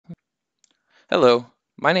Hello,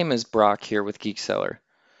 my name is Brock here with GeekSeller.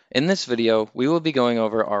 In this video, we will be going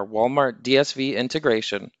over our Walmart DSV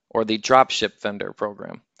Integration, or the Dropship Vendor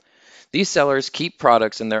program. These sellers keep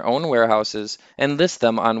products in their own warehouses and list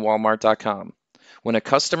them on Walmart.com. When a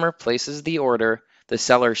customer places the order, the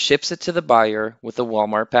seller ships it to the buyer with a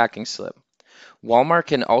Walmart packing slip. Walmart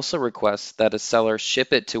can also request that a seller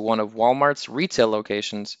ship it to one of Walmart's retail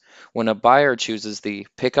locations when a buyer chooses the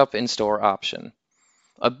Pickup in Store option.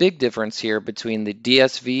 A big difference here between the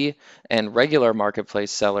DSV and regular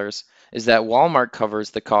marketplace sellers is that Walmart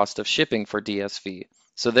covers the cost of shipping for DSV,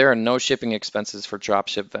 so there are no shipping expenses for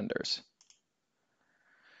dropship vendors.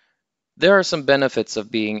 There are some benefits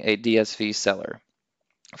of being a DSV seller.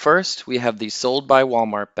 First, we have the Sold by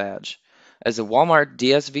Walmart badge. As a Walmart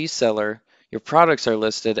DSV seller, your products are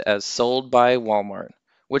listed as Sold by Walmart,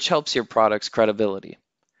 which helps your product's credibility.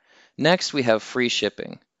 Next, we have free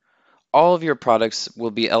shipping. All of your products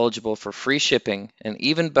will be eligible for free shipping, and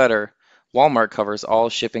even better, Walmart covers all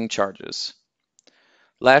shipping charges.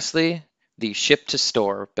 Lastly, the Ship to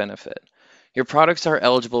Store benefit. Your products are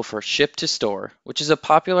eligible for Ship to Store, which is a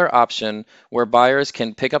popular option where buyers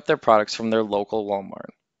can pick up their products from their local Walmart.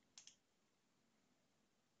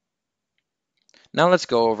 Now let's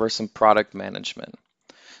go over some product management.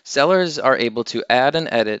 Sellers are able to add and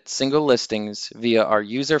edit single listings via our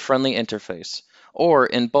user-friendly interface, or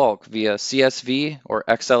in bulk via CSV or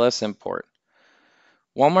XLS import.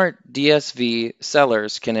 Walmart DSV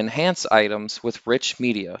sellers can enhance items with rich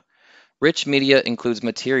media. Rich media includes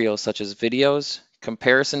materials such as videos,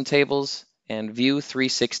 comparison tables, and View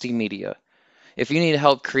 360 media. If you need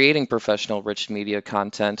help creating professional rich media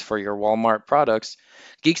content for your Walmart products,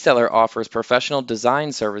 GeekSeller offers professional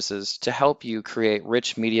design services to help you create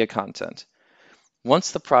rich media content.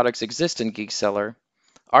 Once the products exist in GeekSeller,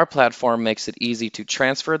 our platform makes it easy to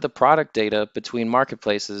transfer the product data between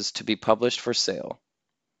marketplaces to be published for sale.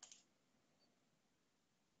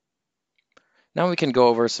 Now we can go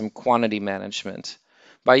over some quantity management.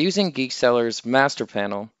 By using GeekSeller's master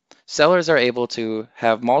panel, sellers are able to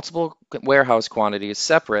have multiple warehouse quantities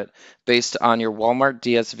separate based on your Walmart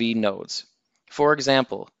DSV nodes. For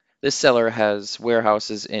example, this seller has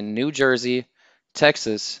warehouses in New Jersey,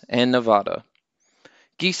 Texas, and Nevada.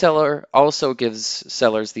 GeekSeller also gives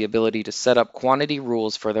sellers the ability to set up quantity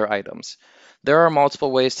rules for their items. There are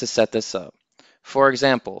multiple ways to set this up. For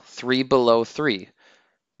example, 3 below 3.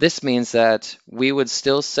 This means that we would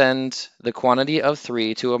still send the quantity of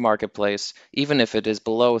 3 to a marketplace even if it is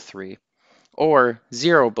below 3. Or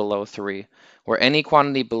 0 below 3, where any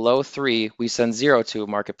quantity below 3 we send 0 to a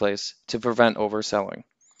marketplace to prevent overselling.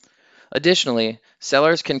 Additionally,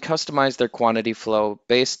 sellers can customize their quantity flow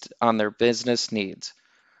based on their business needs.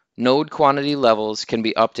 Node quantity levels can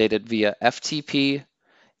be updated via FTP,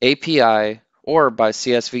 API, or by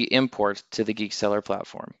CSV import to the GeekSeller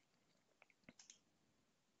platform.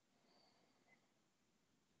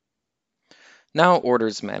 Now,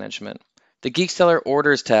 orders management. The GeekSeller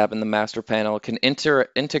Orders tab in the master panel can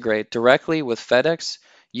integrate directly with FedEx,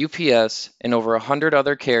 UPS, and over 100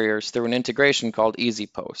 other carriers through an integration called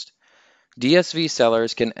EasyPost. DSV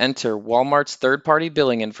sellers can enter Walmart's third-party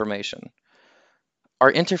billing information.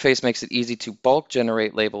 Our interface makes it easy to bulk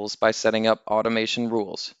generate labels by setting up automation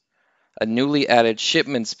rules. A newly added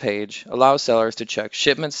shipments page allows sellers to check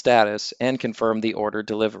shipment status and confirm the order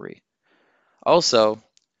delivery. Also,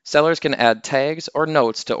 sellers can add tags or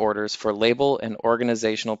notes to orders for label and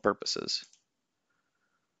organizational purposes.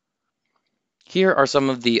 Here are some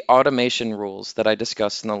of the automation rules that I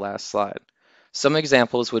discussed in the last slide. Some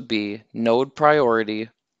examples would be node priority,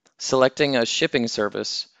 selecting a shipping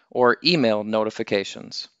service, or email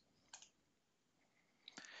notifications.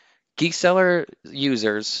 GeekSeller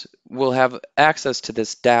users will have access to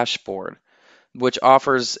this dashboard, which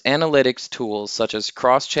offers analytics tools such as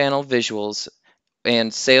cross-channel visuals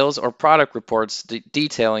and sales or product reports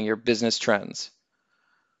detailing your business trends.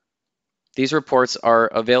 These reports are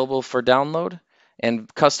available for download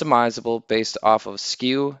and customizable based off of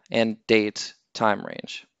SKU and date time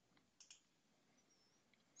range.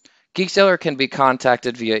 GeekSeller can be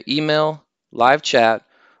contacted via email, live chat,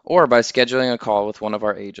 or by scheduling a call with one of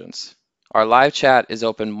our agents. Our live chat is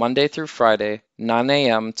open Monday through Friday, 9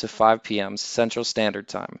 a.m. to 5 p.m. Central Standard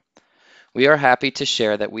Time. We are happy to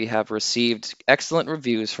share that we have received excellent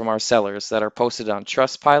reviews from our sellers that are posted on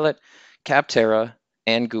Trustpilot, Capterra,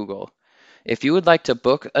 and Google. If you would like to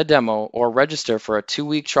book a demo or register for a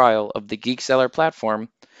 2-week trial of the GeekSeller platform,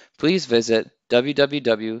 please visit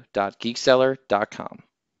www.geekseller.com.